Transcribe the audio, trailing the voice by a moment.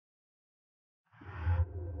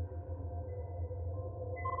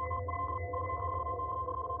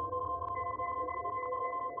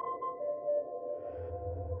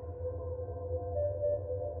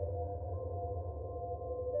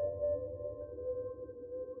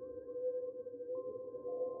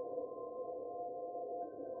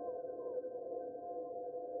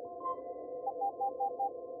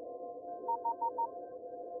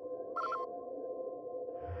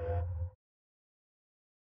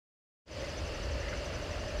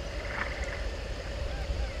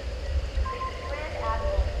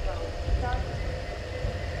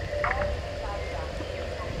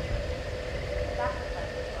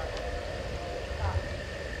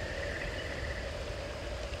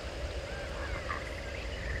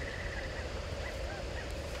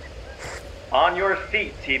On your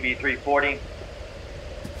feet, TB-340.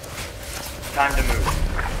 Time to move.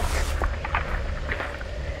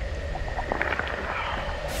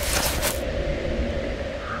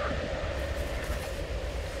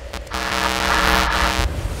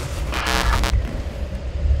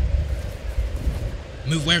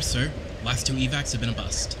 Move where, sir? Last 2 evacs have been a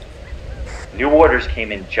bust. New orders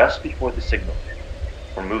came in just before the signal.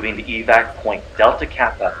 We're moving to evac point Delta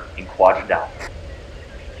Kappa in Quadrant Alpha.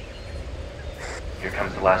 Here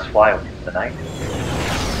comes the last flyover for the night.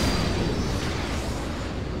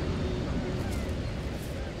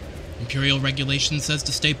 Imperial regulation says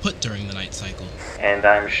to stay put during the night cycle. And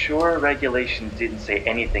I'm sure regulations didn't say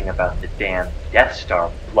anything about the damn Death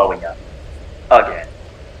Star blowing up. Again.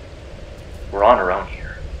 We're on our own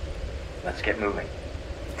here. Let's get moving.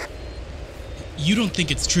 You don't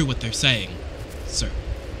think it's true what they're saying, sir?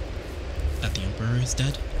 That the Emperor is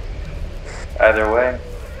dead? Either way,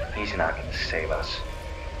 he's not going to save us.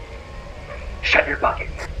 Shut your bucket.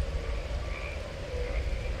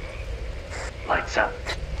 Lights up.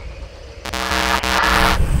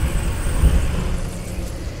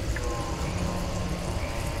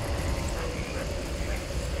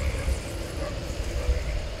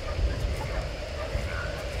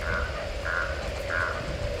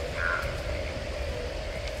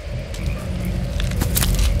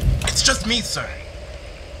 It's just me, sir.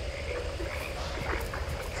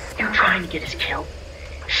 You trying to get us killed?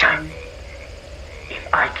 Shiny?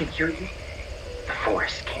 If I can hear you, the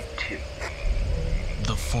forest can too.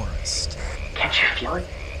 The forest. Can't you feel it?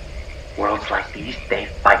 Worlds like these, they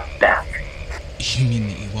fight back. You mean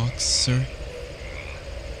the Ewoks, sir?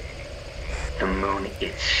 The moon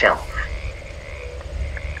itself.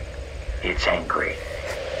 It's angry.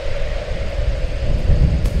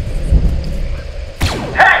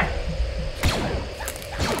 Hey!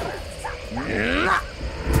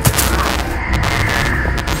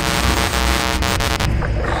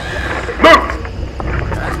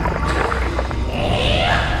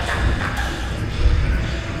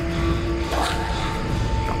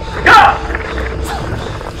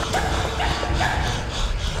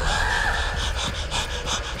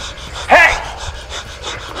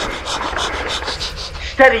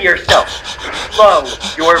 Steady yourself. Slow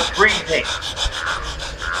your breathing.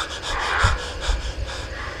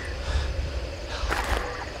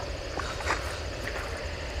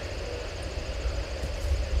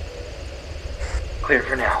 Clear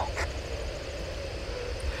for now.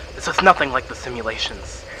 This is nothing like the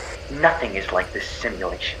simulations. Nothing is like the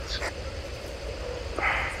simulations.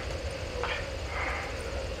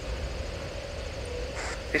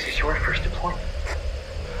 This is your first deployment.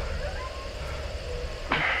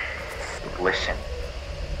 Listen,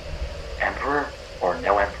 Emperor or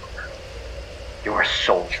no Emperor, you're a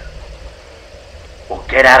soldier. We'll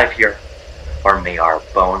get out of here, or may our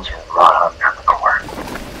bones rot on the core.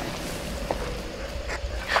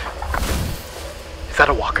 Is that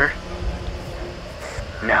a walker?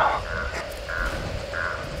 No.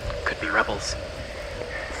 Could be rebels.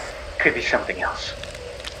 Could be something else.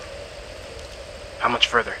 How much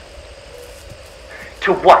further?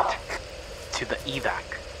 To what? To the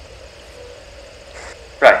evac.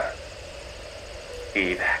 Right.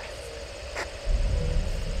 Evac.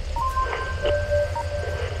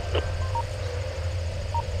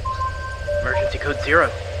 Emergency code 0.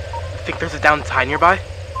 You think there's a downed tie nearby?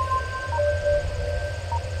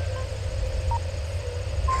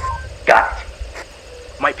 Got it.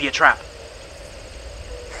 Might be a trap.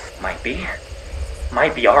 Might be.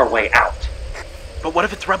 Might be our way out. But what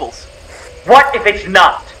if it's rebels? What if it's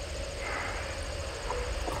not?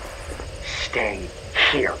 Stay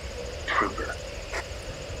here, trooper.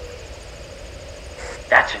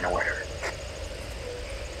 That's an order.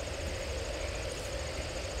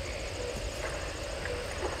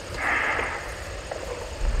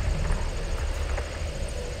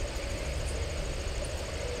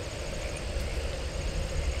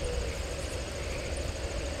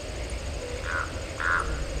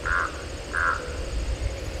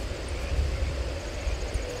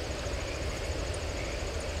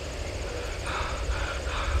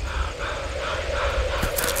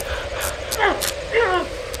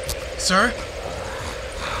 Sir?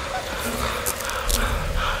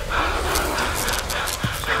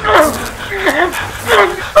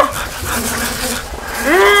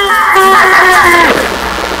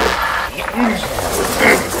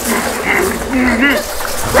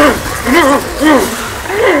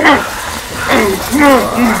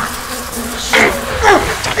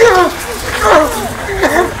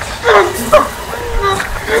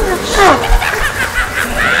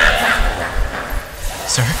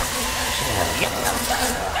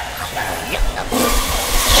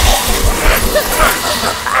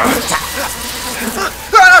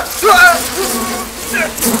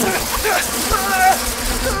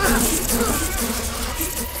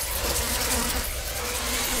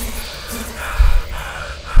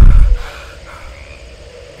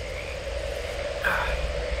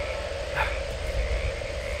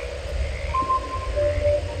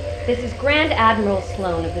 This is Grand Admiral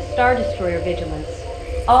Sloan of the Star Destroyer Vigilance.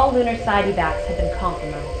 All lunar sidebacks have been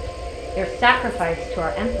compromised. Their sacrifice to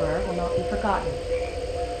our Emperor will not be forgotten.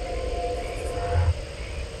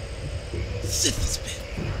 Sith spin.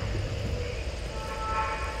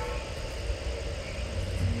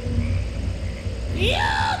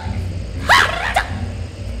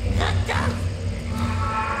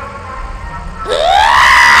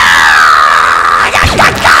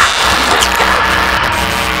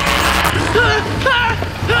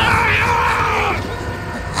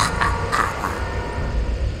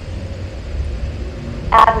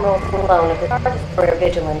 Admiral Sloan of the Star Destroyer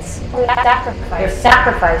Vigilance. Their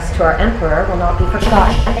sacrifice to our Emperor will not be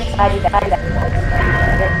forgotten.